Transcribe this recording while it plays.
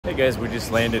Hey guys, we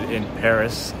just landed in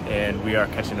Paris and we are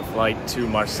catching a flight to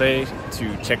Marseille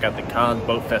to check out the Cannes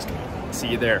Boat Festival. See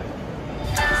you there.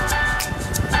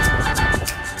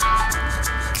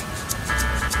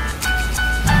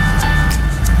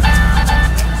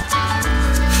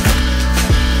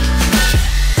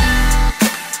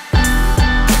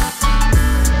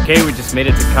 Okay, we just made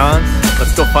it to Cannes.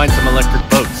 Let's go find some electric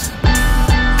boats.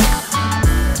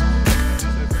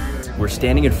 We're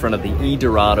standing in front of the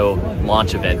Edorado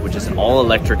launch event, which is an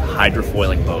all-electric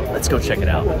hydrofoiling boat. Let's go check it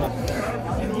out.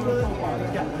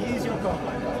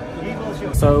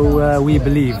 So we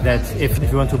believe that if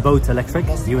you want to boat electric,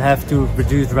 you have to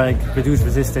reduce drag, reduce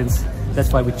resistance.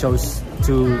 That's why we chose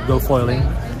to go foiling.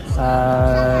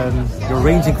 Your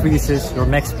range increases, your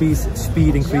max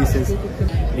speed increases,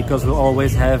 because we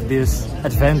always have this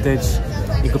advantage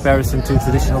in comparison to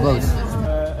traditional boats.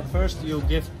 At first you'll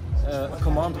give a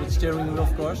command with steering wheel,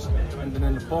 of course, and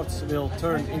then the pods will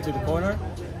turn into the corner,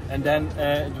 and then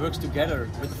it works together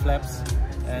with the flaps,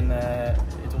 and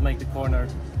it will make the corner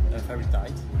very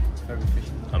tight, very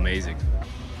efficient. Amazing.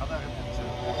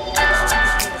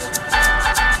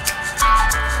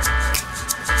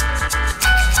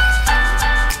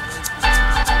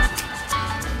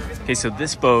 Okay, so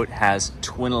this boat has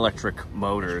twin electric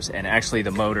motors, and actually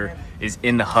the motor is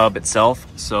in the hub itself,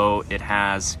 so it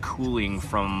has cooling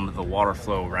from the water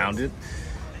flow around it,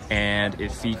 and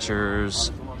it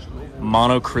features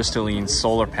monocrystalline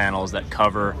solar panels that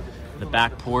cover the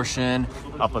back portion,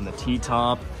 up on the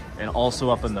T-top, and also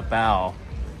up in the bow.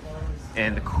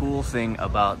 And the cool thing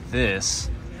about this,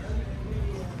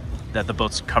 that the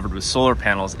boat's covered with solar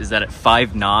panels, is that at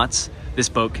 5 knots, this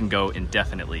boat can go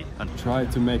indefinitely. Try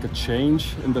to make a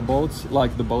change in the boats,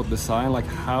 like the boat design, like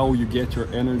how you get your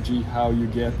energy, how you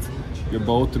get your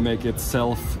boat to make it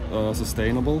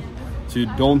self-sustainable. So you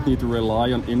don't need to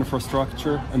rely on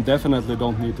infrastructure, and definitely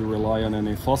don't need to rely on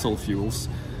any fossil fuels.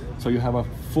 So you have a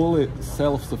fully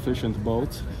self-sufficient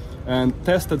boat, and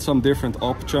tested some different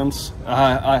options.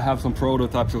 I have some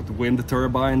prototypes with wind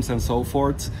turbines and so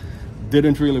forth.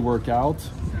 Didn't really work out.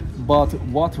 But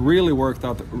what really worked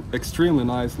out extremely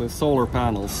nicely is solar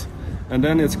panels. And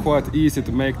then it's quite easy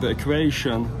to make the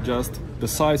equation just the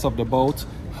size of the boat,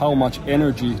 how much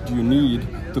energy do you need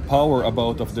to power a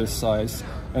boat of this size,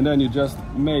 and then you just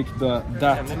make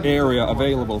that area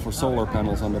available for solar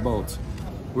panels on the boat.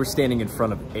 We're standing in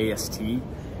front of AST,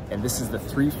 and this is the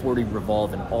 340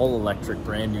 Revolve, an all-electric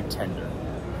brand new tender.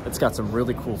 It's got some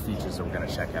really cool features that we're gonna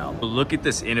check out. Look at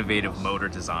this innovative motor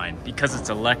design. Because it's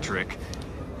electric,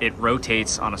 it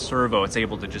rotates on a servo. It's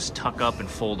able to just tuck up and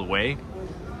fold away.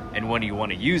 And when you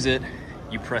want to use it,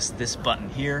 you press this button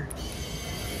here.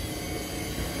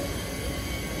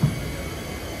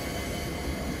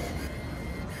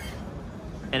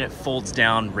 And it folds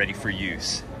down, ready for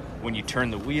use. When you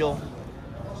turn the wheel,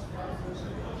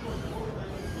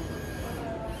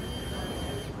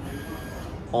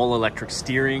 all electric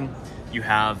steering. You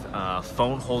have a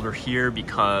phone holder here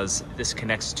because this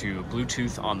connects to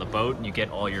Bluetooth on the boat and you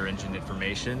get all your engine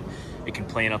information. It can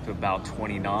plane up to about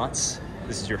 20 knots.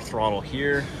 This is your throttle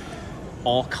here.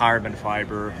 All carbon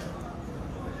fiber,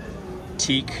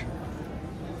 teak.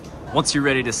 Once you're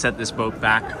ready to set this boat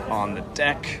back on the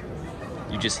deck,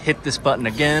 you just hit this button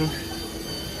again.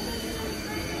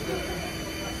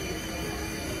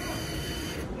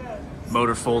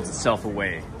 Motor folds itself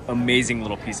away. Amazing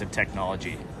little piece of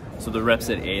technology. So the reps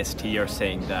at AST are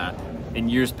saying that in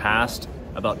years past,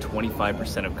 about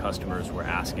 25% of customers were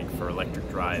asking for electric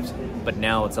drives, but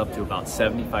now it's up to about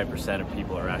 75% of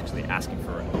people are actually asking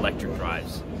for electric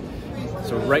drives.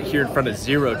 So right here in front of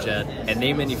ZeroJet, and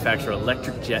they manufacture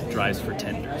electric jet drives for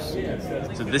tenders.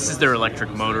 So this is their electric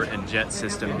motor and jet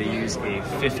system. They use a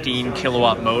 15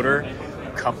 kilowatt motor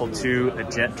coupled to a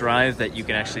jet drive that you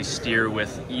can actually steer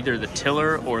with either the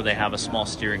tiller, or they have a small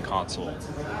steering console.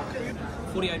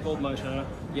 48 volt motor,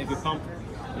 you have your pump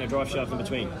and a drive shaft in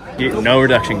between. No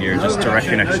reduction gear, just direct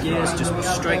connection. No gears, just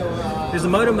straight. Because the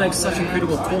motor makes such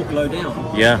incredible torque low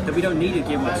down, that we don't need a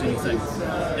gearbox or anything.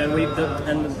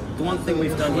 And the one thing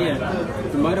we've done here,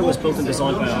 the motor was built and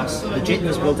designed by us, the jet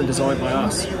was built and designed by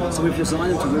us, so we've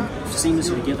designed them to work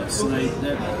seamlessly together. So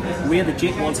where the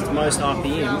jet wants its most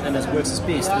RPM and it works its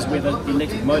best is where the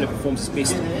electric motor performs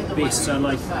its best. So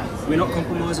like, we're not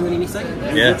compromising on anything.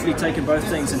 We've literally taken both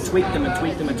things and tweaked them and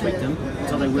tweaked them and tweaked them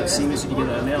until they work seamlessly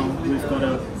together. And now we've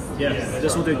got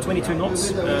this will do 22 knots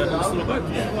on this little boat.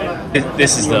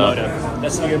 This is the motor.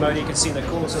 That's the new motor. You can see the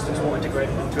cooling system's more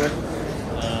integrated into it.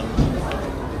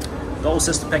 The whole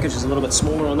system package is a little bit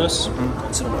smaller on this.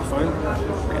 It's on my phone.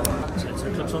 So that's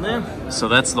the clips on there. So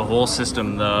that's the whole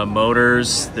system. The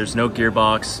motors, there's no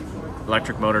gearbox.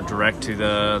 electric motor direct to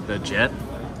the jet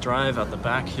drive out the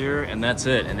back here, and that's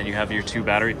it. And then you have your 2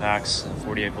 battery packs,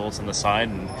 48 volts on the side,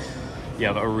 and you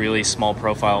have a really small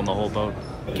profile in the whole boat.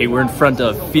 Okay, we're in front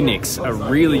of FinX, a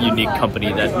really unique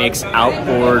company that makes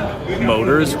outboard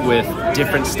motors with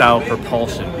different style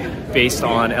propulsion based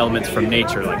on elements from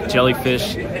nature, like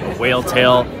jellyfish, a whale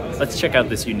tail. Let's check out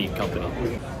this unique company.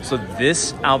 So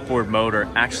this outboard motor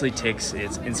actually takes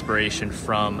its inspiration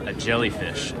from a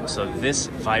jellyfish. So this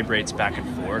vibrates back and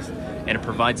forth, and it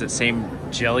provides that same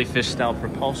jellyfish style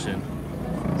propulsion.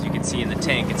 As you can see in the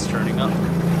tank, it's turning up.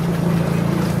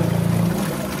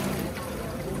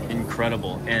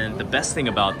 Incredible. And the best thing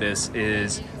about this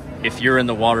is if you're in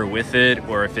the water with it,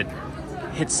 or if it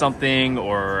hits something,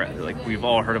 or like we've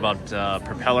all heard about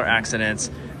propeller accidents,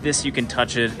 this you can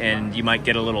touch it and you might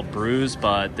get a little bruise,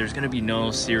 but there's going to be no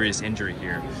serious injury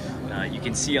here. You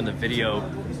can see on the video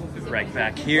right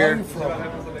back here,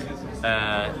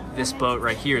 this boat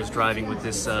right here is driving with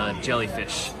this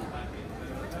jellyfish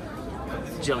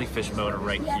motor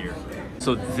right here.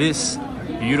 So this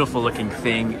beautiful looking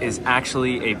thing is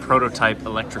actually a prototype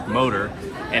electric motor,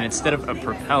 and instead of a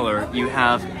propeller you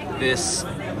have this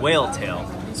whale tail.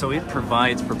 So it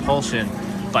provides propulsion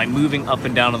by moving up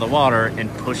and down in the water and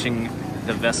pushing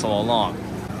the vessel along.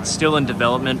 It's still in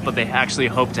development, but they actually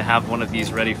hope to have one of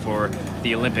these ready for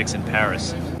the Olympics in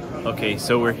Paris. Okay,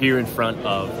 so we're here in front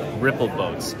of Ripple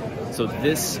Boats. So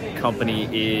this company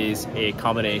is a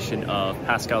combination of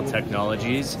Pascal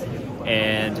Technologies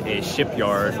and a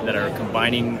shipyard that are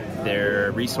combining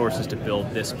their resources to build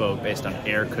this boat based on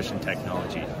air cushion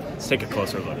technology. Let's take a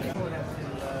closer look.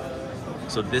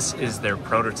 So this is their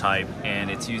prototype,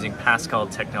 and it's using Pascal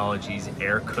Technologies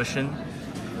air cushion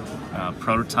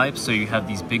prototype. So you have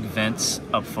these big vents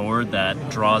up forward that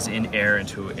draws in air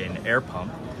into an air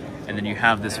pump, and then you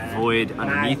have this void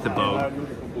underneath the boat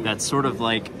that's sort of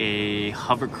like a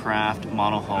hovercraft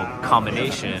monohull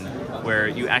combination, where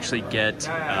you actually get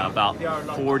about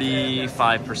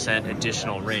 45%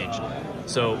 additional range.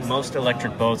 So most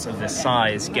electric boats of this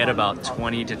size get about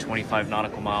 20 to 25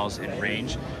 nautical miles in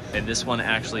range, and this one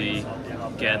actually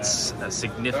gets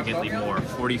significantly more,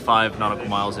 45 nautical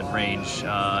miles in range.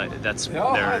 That's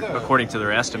according to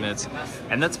their estimates,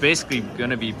 and that's basically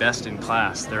going to be best in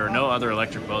class. There are no other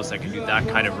electric boats that can do that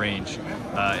kind of range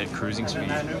at cruising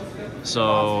speed.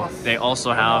 So they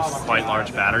also have quite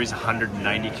large batteries,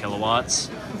 190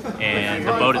 kilowatts. And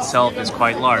the boat itself is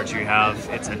quite large.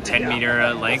 It's a 10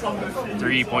 meter length,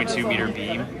 3.2 meter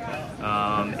beam.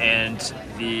 And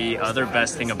the other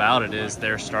best thing about it is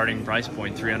their starting price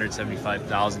point,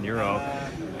 375,000 euro,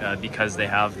 because they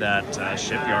have that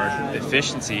shipyard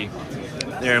efficiency.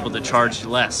 They're able to charge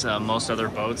less. Most other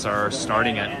boats are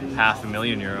starting at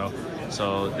 €500,000.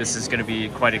 So this is going to be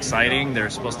quite exciting. They're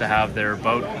supposed to have their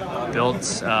boat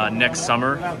built next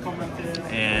summer,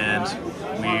 and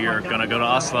we are going to go to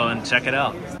Oslo and check it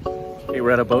out. Okay,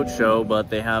 we're at a boat show, but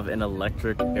they have an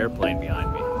electric airplane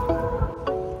behind me.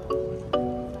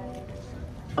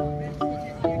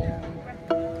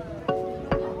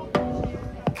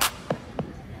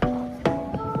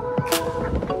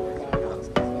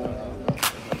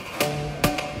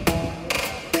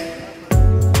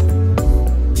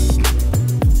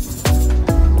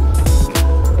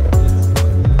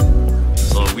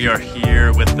 We are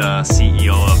here with the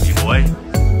CEO of Evoy,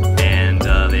 and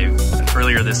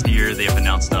earlier this year they've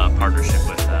announced a partnership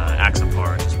with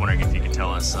Axopar. Just wondering if you could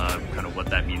tell us kind of what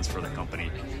that means for the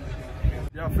company.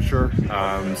 Yeah, for sure.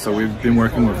 So we've been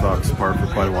working with Axopar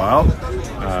for quite a while.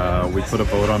 We put a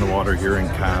boat on the water here in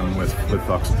Cannes with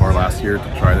Axopar last year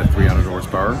to try the 300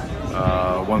 horsepower.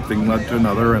 One thing led to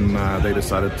another, and they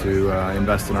decided to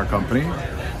invest in our company.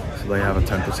 So they have a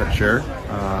 10% share,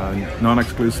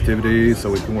 non-exclusivity,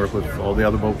 so we can work with all the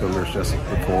other boat builders just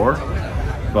before.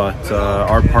 But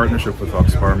our partnership with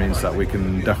Axopar means that we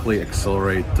can definitely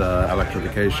accelerate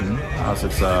electrification, as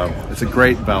it's a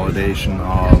great validation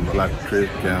of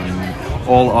electric, and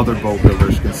all other boat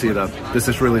builders can see that this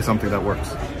is really something that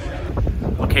works.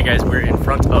 Okay guys, we're in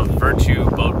front of Virtue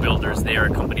Boat Builders. They are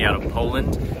a company out of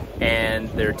Poland, and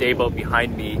their day boat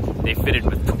behind me, they fitted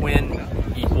with twin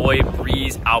Evoy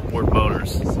Breeze outboard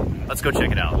motors. Let's go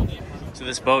check it out. So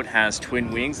this boat has twin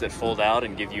wings that fold out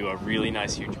and give you a really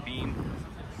nice huge beam.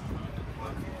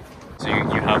 So you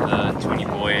have the twin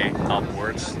Evoy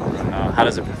outboards. How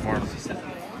does it perform?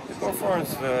 It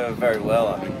performs very well.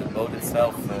 I mean, the boat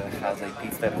itself has a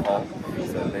P-step hull,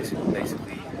 so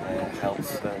basically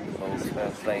helps the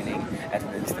boat planing at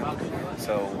an instant.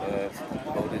 So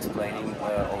the boat is planing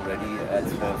already at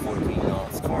 14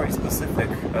 knots. For a specific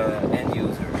end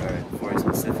user, for a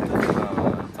specific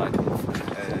type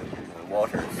of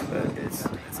waters,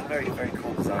 it's a very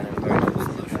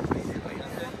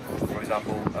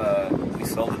example, we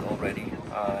sold it already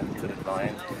to the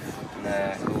client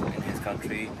who in his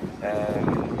country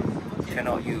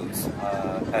cannot use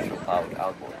petrol-powered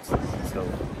outboards. So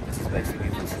this is basically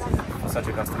for such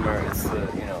a customer, it's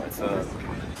you know, it's a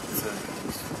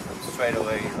straight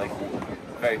away like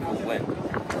very cool win.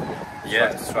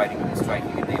 Yeah, striking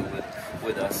a deal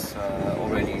with us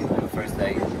already on the first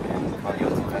day in Cannes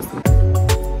Yachting Festival.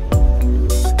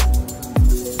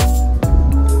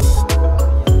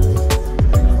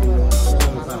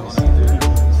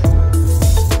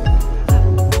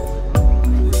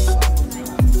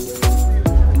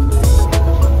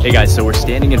 Hey guys, so we're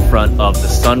standing in front of the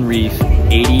Sunreef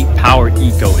 80 Power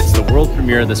Eco. It's the world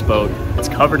premiere of this boat. It's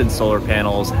covered in solar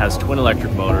panels, has twin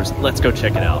electric motors. Let's go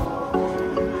check it out.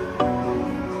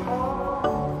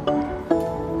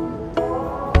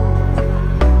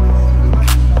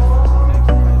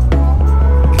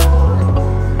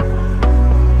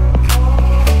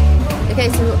 Okay,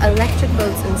 so electric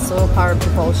boats and solar power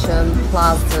propulsion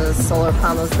plus the solar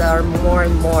panels that are more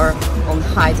and more on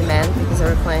high demand because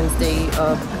our clients, they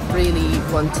really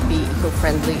want to be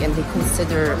eco-friendly and they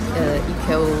consider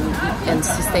eco and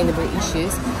sustainable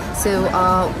issues. So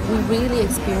we really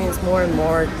experience more and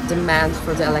more demand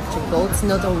for the electric boats,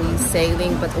 not only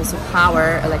sailing but also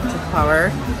electric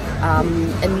power.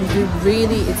 And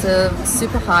it's a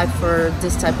super high for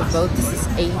this type of boat. This is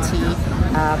 80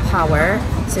 power,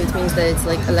 so it means that it's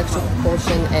like electric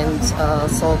propulsion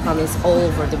and solar panels all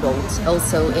over the boat,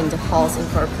 also in the hulls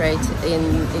incorporated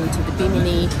into the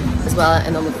bimini as well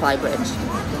and on the flybridge.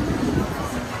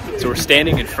 So we're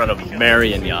standing in front of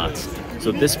Marian Yachts.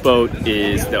 So this boat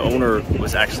the owner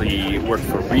was actually worked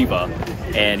for Riva,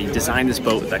 and he designed this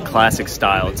boat with that classic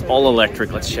style. It's all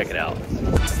electric. Let's check it out.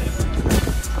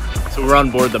 So we're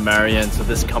on board the Marian. So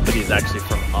this company is actually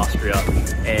from Austria,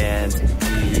 and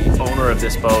the owner of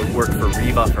this boat worked for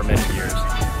Riva for many years.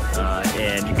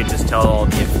 And you can just tell all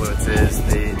the influences.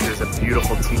 There's a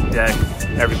beautiful teak deck.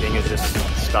 Everything is just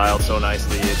styled so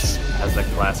nicely. It has that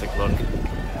classic look.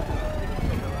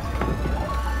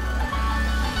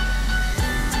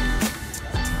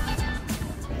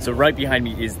 So right behind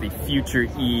me is the Futur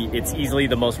E. It's easily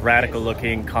the most radical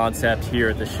looking concept here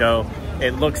at the show.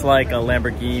 It looks like a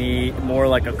Lamborghini, more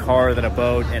like a car than a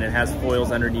boat, and it has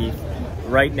foils underneath.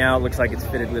 Right now it looks like it's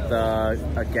fitted with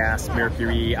a gas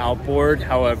Mercury outboard.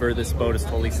 However, this boat is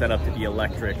totally set up to be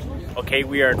electric. Okay,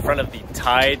 we are in front of the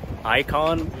TYDE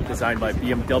Icon, designed by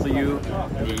BMW,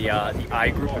 the I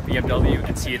group of BMW. You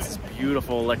can see it's this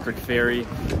beautiful electric ferry,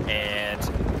 and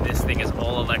this thing is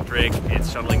all electric.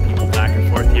 It's shuttling people back and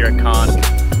forth here at Cannes.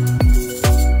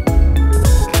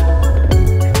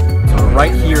 So we're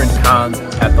right here in Cannes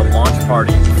at the launch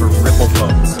party for Ripple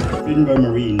Boats. Written by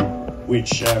Marian,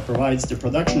 which provides the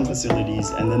production facilities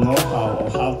and the know-how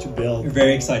of how to build. We're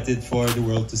very excited for the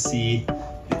world to see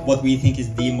what we think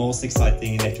is the most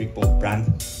exciting electric boat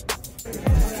brand.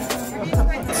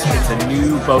 It's a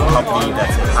new boat company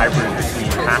that's a hybrid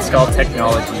between Pascal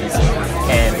Technologies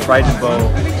and Freidenbow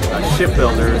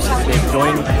shipbuilders. They've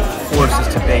joined forces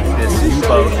to make this new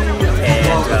boat,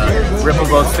 and Ripple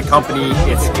Boats, the company,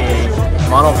 it's a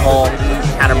monohull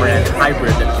catamaran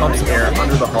hybrid that pumps air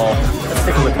under the hull. Let's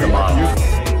take a look at the model.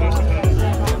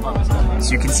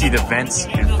 So you can see the vents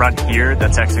in front here.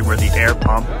 That's actually where the air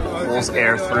pump pulls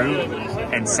air through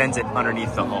and sends it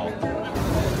underneath the hull.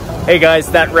 Hey guys,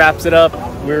 that wraps it up.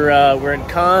 We're in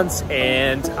Cannes,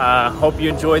 and hope you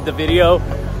enjoyed the video.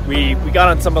 We got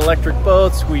on some electric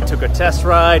boats, we took a test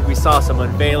ride, we saw some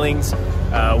unveilings,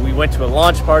 we went to a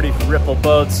launch party for Ripple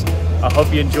Boats. I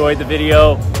hope you enjoyed the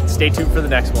video. Stay tuned for the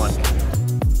next one.